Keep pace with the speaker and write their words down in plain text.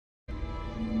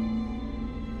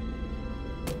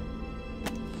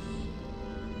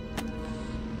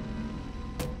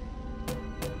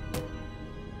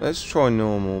Let's try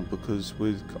normal because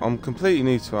I'm completely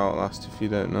new to Outlast, if you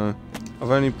don't know.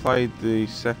 I've only played the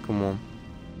second one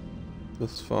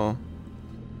thus far.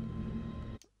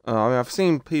 I mean, I've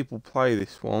seen people play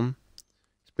this one.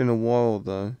 It's been a while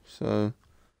though, so...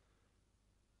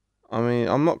 I mean,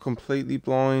 I'm not completely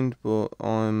blind, but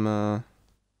I'm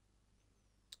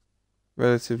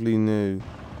relatively new.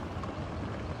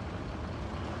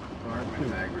 Department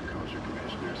of Agriculture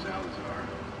Commissioner Salazar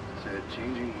said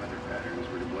changing weather patterns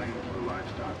were to blame for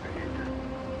livestock behavior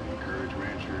and encouraged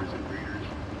ranchers and breeders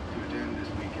to attend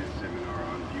this weekend seminar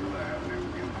on Beulah Avenue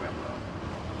in Pueblo.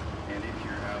 And if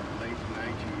you're out late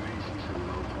tonight, you may see some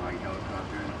low-flying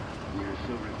helicopters near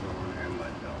Silverthorne and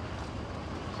Leadville.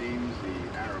 Seems the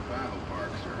Arapaho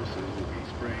Park services will be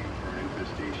spraying for an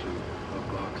infestation of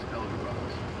box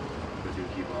elderbugs. But do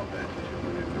keep all pets and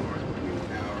children indoors between the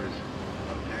hours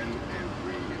of 10 and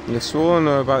 3. Yes, all I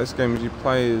know about this game is you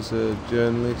play as a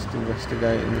journalist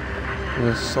investigating an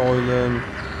asylum.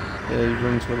 You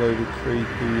run into a load of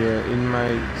creepy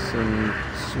inmates and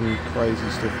some crazy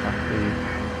stuff happening.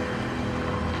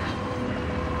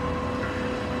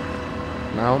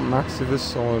 Now, massive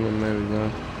asylum, there we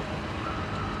go.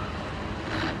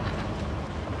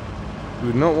 You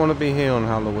would not want to be here on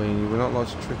Halloween. You would not like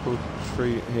to trick or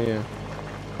treat here.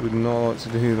 You would not like to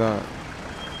do that.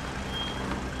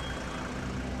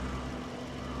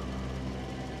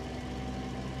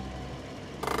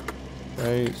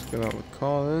 Okay, let's get out of the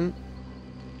car then.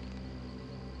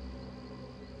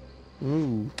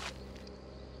 Ooh.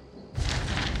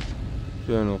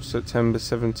 Journal, September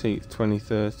 17th,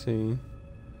 2013.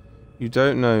 You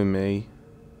don't know me.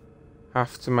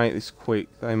 Have to make this quick.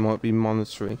 They might be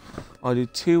monitoring. I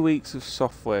did 2 weeks of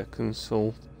software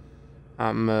consult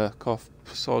at Murkoff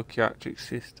Psychiatric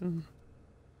System.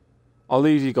 I'll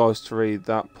leave you guys to read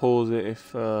that. Pause it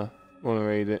if you want to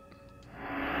read it.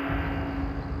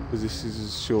 Because this is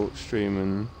a short stream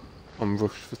and I'm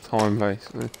rushed for time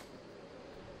basically.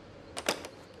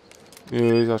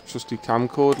 Here's our trusty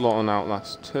camcorder, lot on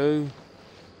Outlast 2.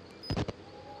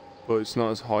 But it's not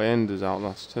as high end as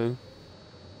Outlast 2.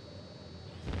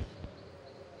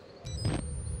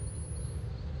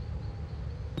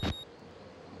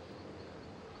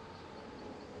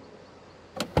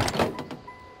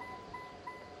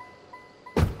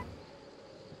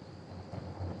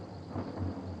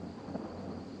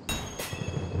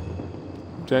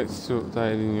 Objects to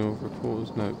updating your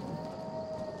reporter's note.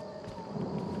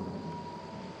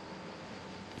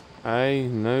 Hey,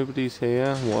 nobody's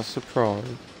here. What a surprise.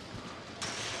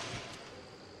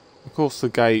 Of course the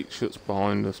gate shuts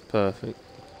behind us. Perfect.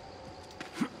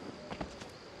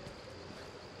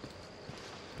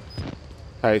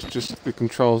 Hey, it's just the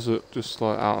controls are just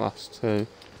like Outlast 2.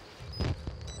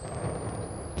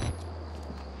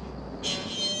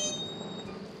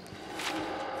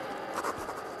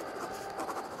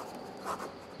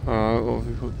 Alright, what have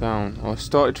we put down? I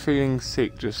started feeling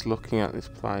sick just looking at this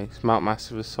place. Mount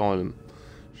Massive Asylum.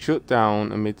 Shut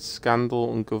down amid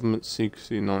scandal and government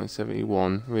secrecy in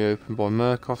 1971. Reopened by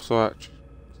Murkoff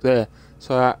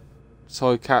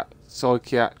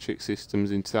Psychiatric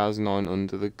Systems in 2009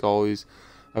 under the guise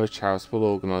of a charitable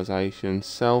organisation.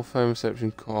 Cell phone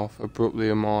reception cut off abruptly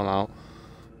a mile out.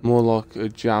 More like a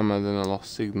jammer than a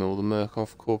lost signal. The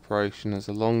Murkoff Corporation has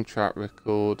a long track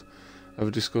record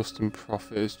of disgusting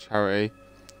profit as charity,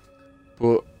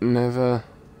 but never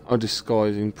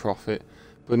disguising profit,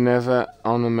 but never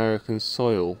on American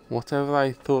soil. Whatever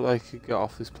they thought they could get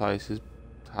off this place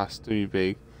has to be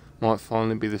big. Might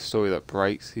finally be the story that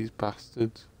breaks these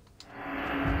bastards.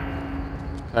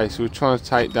 Okay, so we're trying to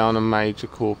take down a major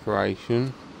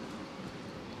corporation.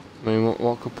 I mean,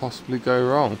 what could possibly go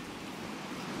wrong?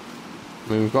 I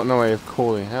mean, we've got no way of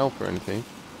calling help or anything.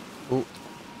 Oh.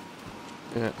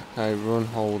 Yeah, okay, run,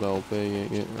 hold,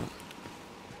 LB, yeah.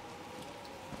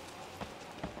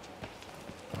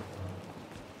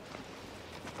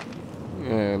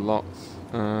 Yeah, lots.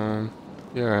 Yeah,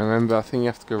 remember, I think you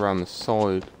have to go around the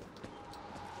side.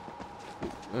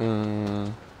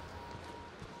 Yeah,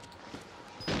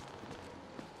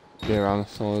 around the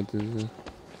side, is it?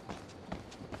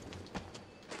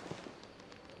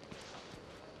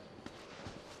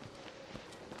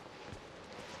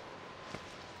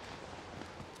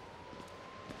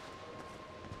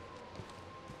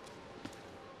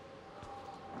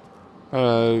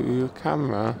 Hello, your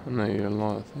camera? I know you're a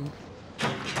light, I think.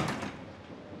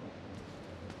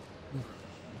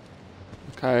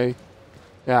 Okay.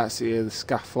 Yeah, that's it, the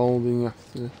scaffolding you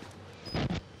have to...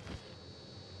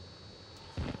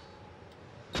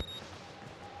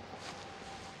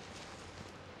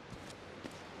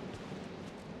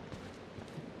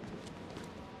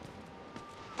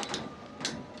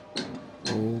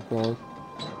 squad.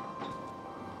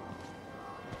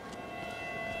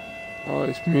 Oh,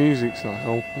 this music's not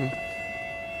helping.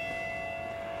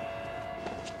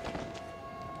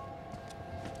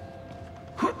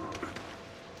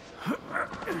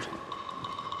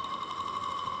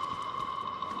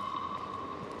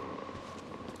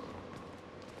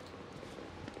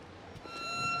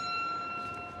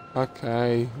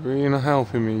 Okay, really not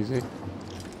helping me, is it?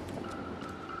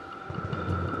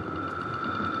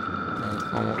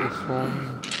 Climb up this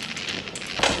one.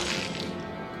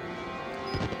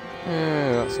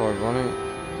 Yeah, that's ironic.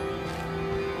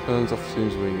 Turns off as soon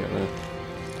as we get there.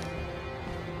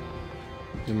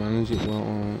 You manage it well,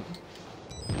 alright.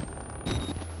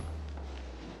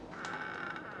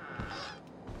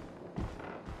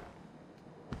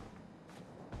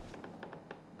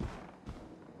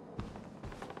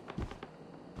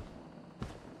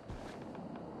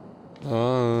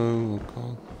 Oh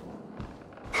god.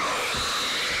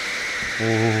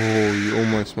 Oh, you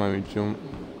almost made me jump.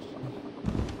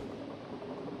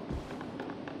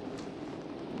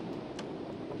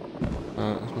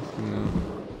 Oh, there's nothing there.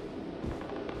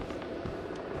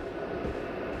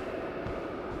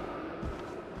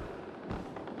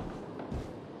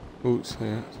 Oh, it's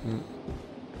here, it's here.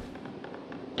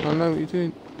 I know what you're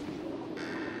doing.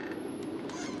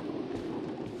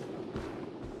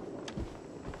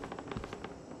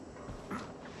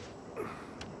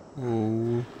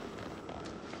 Oh.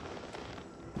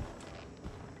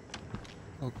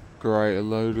 Oh, great, a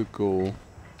load of gore.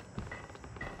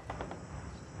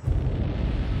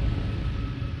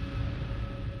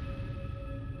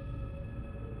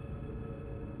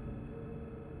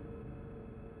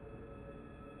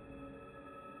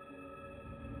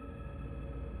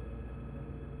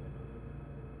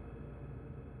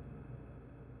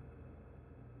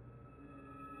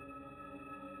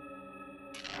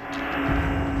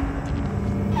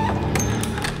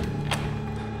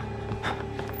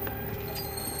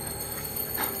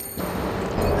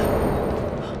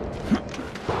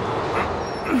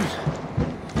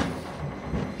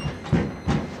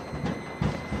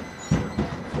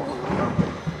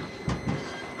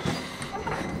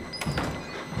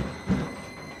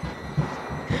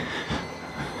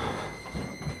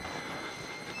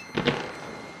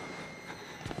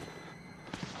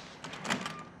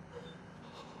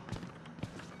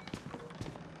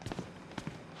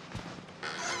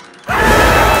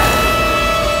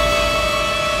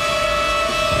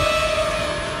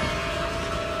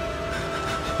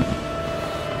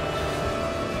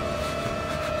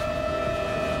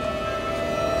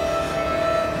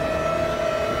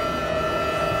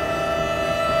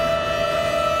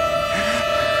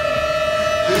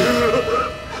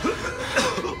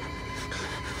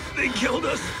 They killed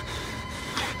us.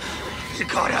 You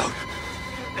got out.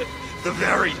 The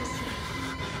variants.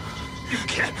 You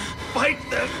can't fight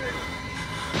them.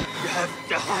 You have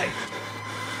to hide.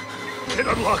 And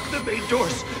unlock the main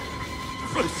doors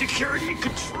from security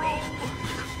control.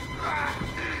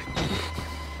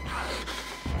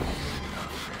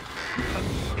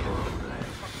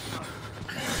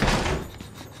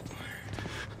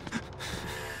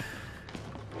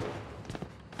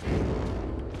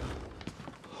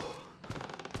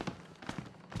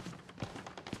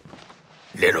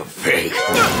 Little pig.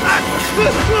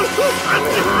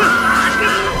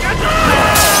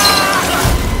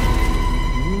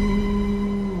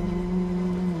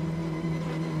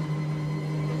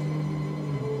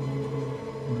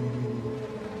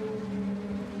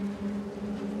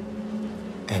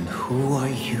 And who are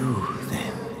you,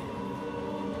 then?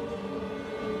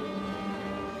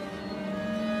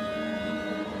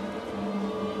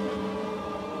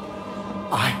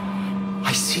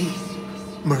 I see.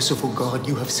 Merciful God,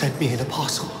 you have sent me an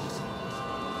apostle.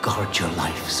 Guard your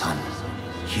life, son.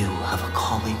 You have a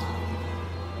calling.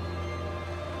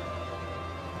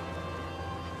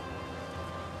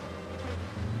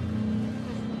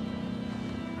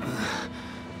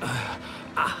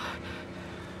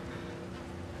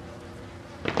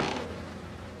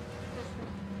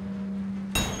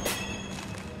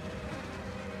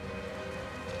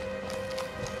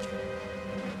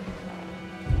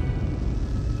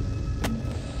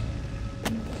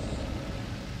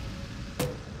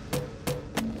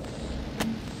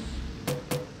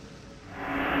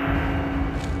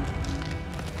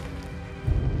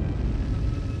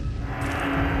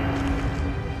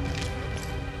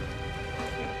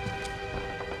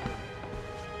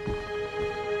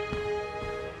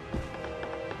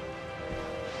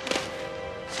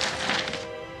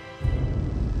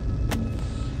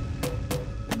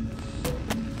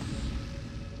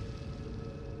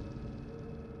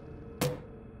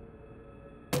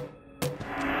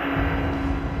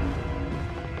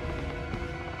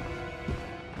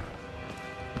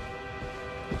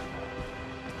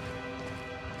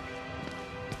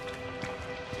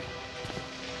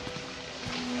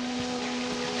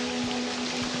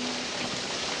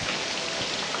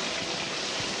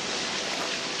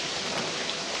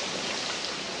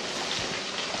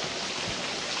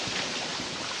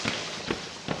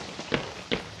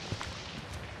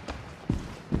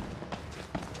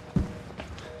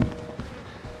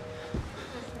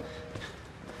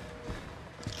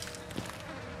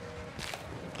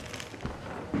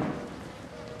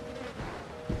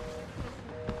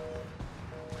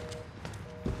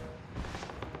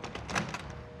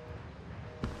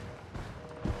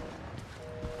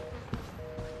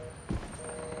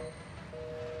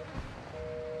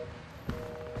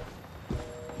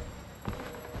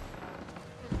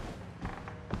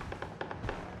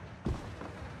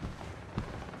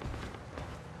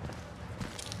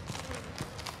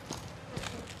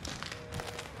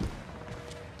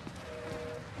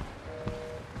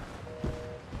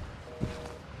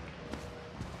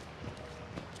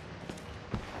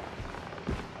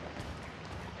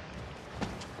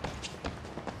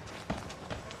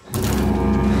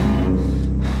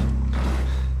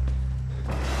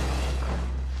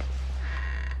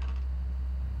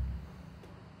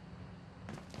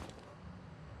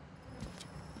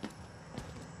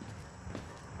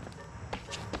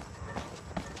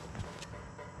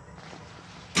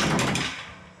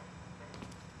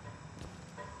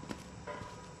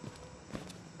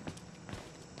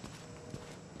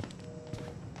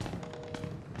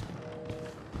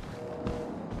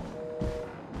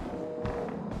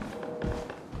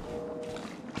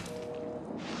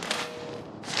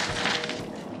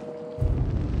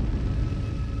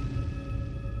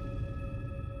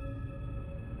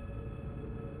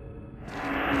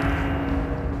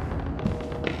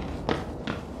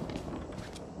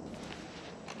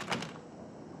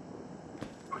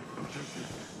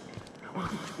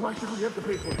 Why should we have to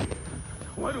pay for it?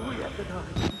 Why do we have to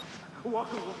die?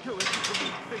 Walker will kill us for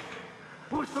being sick.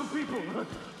 We're some people.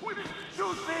 We didn't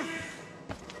choose this.